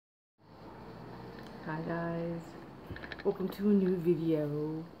Hi guys, welcome to a new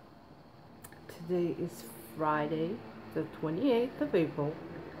video. Today is Friday, the 28th of April,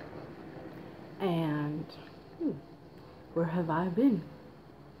 and where have I been?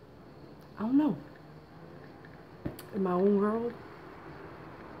 I don't know. In my own world?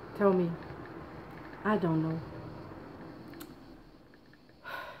 Tell me. I don't know.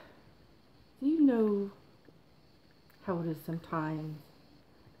 Do you know how it is sometimes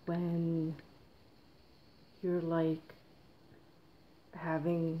when you're like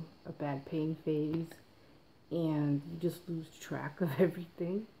having a bad pain phase and you just lose track of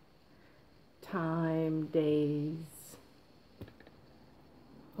everything? Time, days,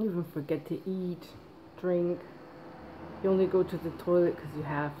 you even forget to eat, drink. You only go to the toilet because you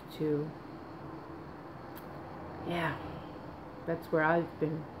have to. Yeah, that's where I've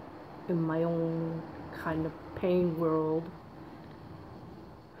been in my own kind of pain world.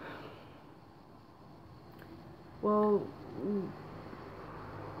 Well,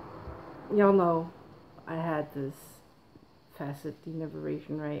 y'all know I had this facet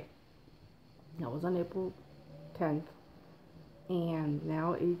denervation, right? That was on April 10th. And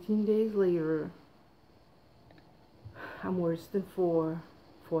now 18 days later, I'm worse than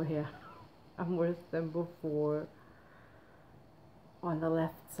I'm worse than before on the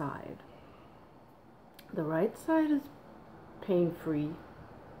left side. The right side is pain-free,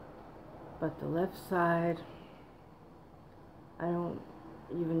 but the left side, I don't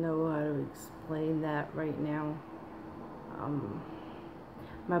even know how to explain that right now.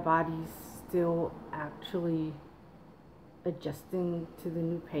 My body's still actually adjusting to the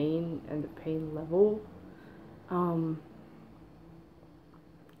new pain and the pain level. And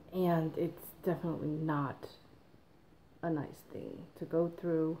it's definitely not a nice thing to go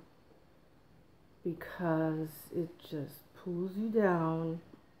through because it just pulls you down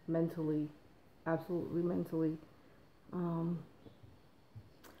mentally, absolutely mentally.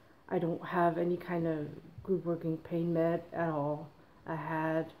 I don't have any kind of good working pain med at all. I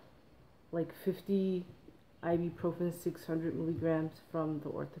had like 50 ibuprofen 600 milligrams from the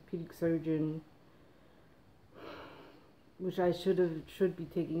orthopedic surgeon, which I should be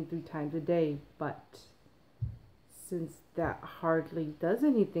taking 3 times a day, but since that hardly does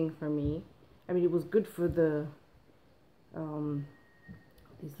anything for me, I mean, it was good for the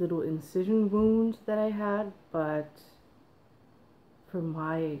these little incision wounds that I had, but for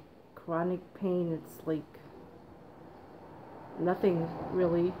my chronic pain, it's like nothing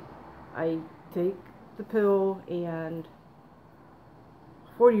really. I take the pill, and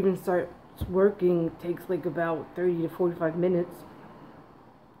before it even starts working, it takes like about 30 to 45 minutes,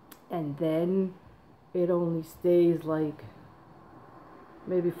 and then it only stays like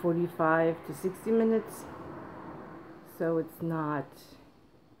maybe 45 to 60 minutes, so it's not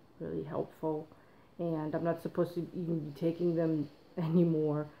really helpful, and I'm not supposed to even be taking them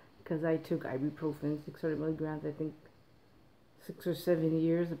anymore because I took ibuprofen 600 milligrams, I think 6 or 7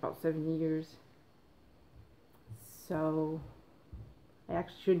 years, about 7 years. So I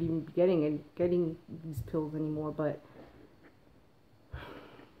actually shouldn't even be getting these pills anymore, but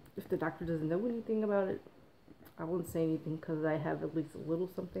if the doctor doesn't know anything about it, I won't say anything because I have at least a little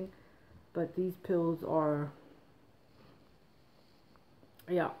something. But these pills are,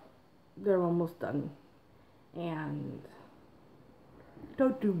 yeah, they're almost done, and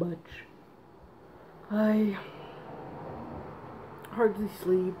don't do much. I hardly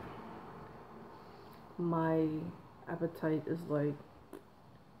sleep. My appetite is like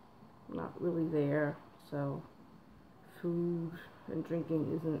not really there, so food and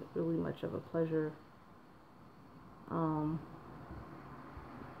drinking isn't really much of a pleasure.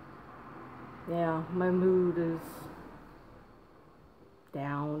 Yeah, my mood is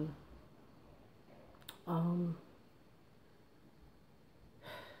down.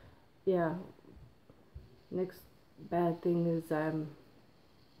 Yeah, next bad thing is I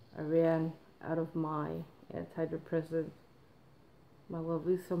ran out of my antidepressant, my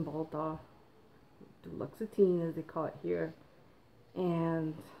lovely Cymbalta, duloxetine as they call it here,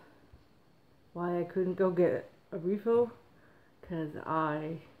 and why I couldn't go get a refill, because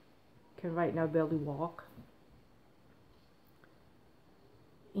I can right now barely walk,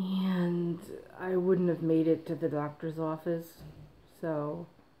 and I wouldn't have made it to the doctor's office, so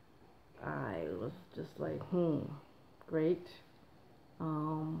I was just like, great.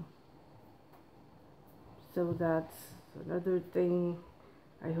 So that's another thing.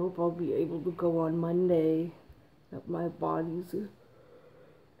 I hope I'll be able to go on Monday, that my body's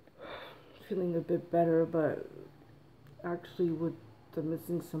feeling a bit better, but actually with the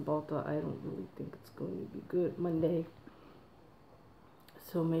missing Cymbalta, I don't really think it's going to be good Monday.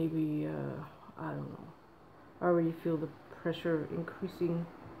 So maybe I don't know. I already feel the pressure increasing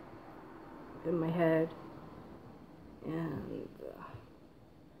in my head, and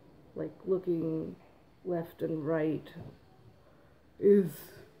like looking left and right is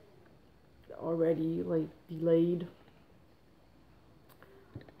already like delayed.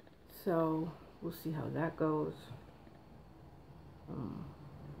 So we'll see how that goes.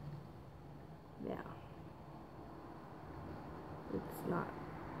 Yeah, it's not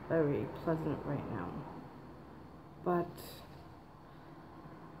very pleasant right now. But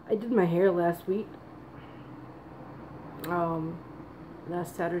I did my hair last week.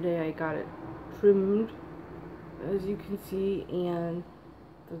 Last Saturday I got it trimmed, as you can see, and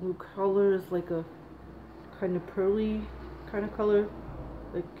the new color is like a kind of pearly kind of color.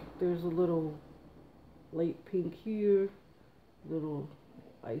 Like there's a little light pink here, little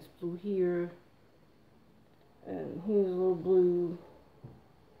ice blue here, and here's a little blue.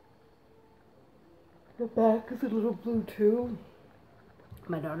 The back is a little blue too.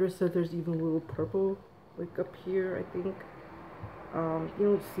 My daughter said there's even a little purple like up here, I think. You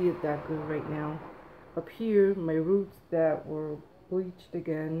don't see it that good right now. Up here, my roots that were bleached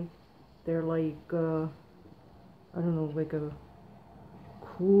again, they're like, I don't know, like a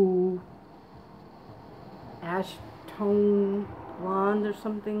cool ash tone blonde or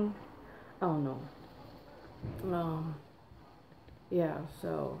something. I don't know. Yeah,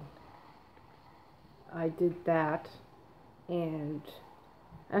 so I did that, and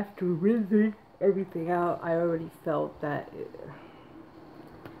after rinsing everything out, I already felt that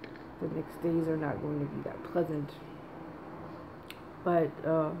the next days are not going to be that pleasant. But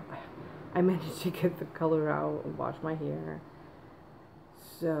I managed to get the color out and wash my hair,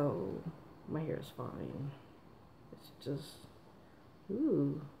 so my hair is fine. It's just,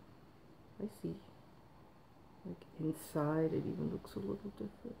 ooh, I see. Like inside, it even looks a little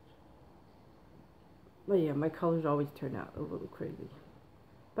different. But yeah, my colors always turn out a little crazy.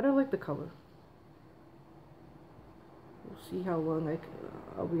 But I like the color. We'll see how long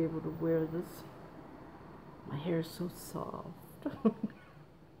I'll be able to wear this. My hair is so soft.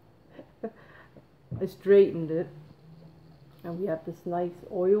 I straightened it. And we have this nice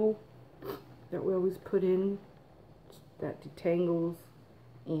oil that we always put in that detangles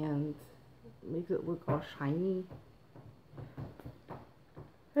and makes it look all shiny.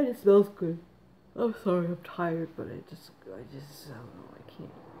 And it smells good. I'm sorry, I'm tired, but I don't know, I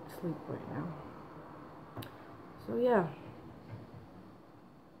can't sleep right now. So yeah,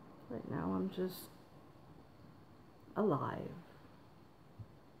 right now I'm just alive.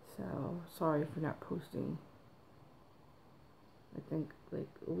 So sorry for not posting. I think like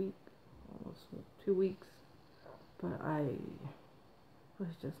a week, almost 2 weeks, but I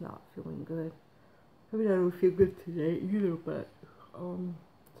was just not feeling good. I mean, I don't feel good today either, but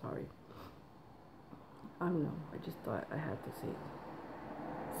sorry. I don't know, I just thought I had to say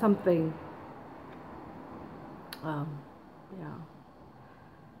something. Yeah.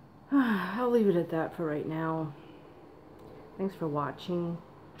 I'll leave it at that for right now. Thanks for watching.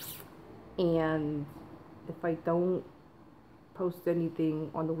 And if I don't post anything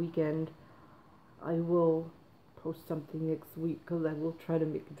on the weekend, I will post something next week, because I will try to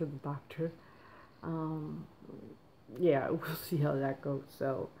make it to the doctor. Yeah, we'll see how that goes.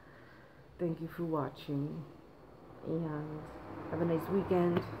 So thank you for watching, and have a nice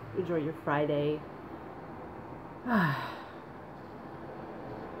weekend. Enjoy your Friday.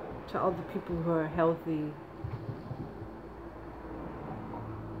 To all the people who are healthy,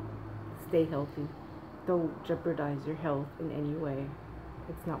 stay healthy. Don't jeopardize your health in any way.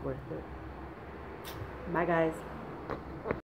 It's not worth it. Bye, guys.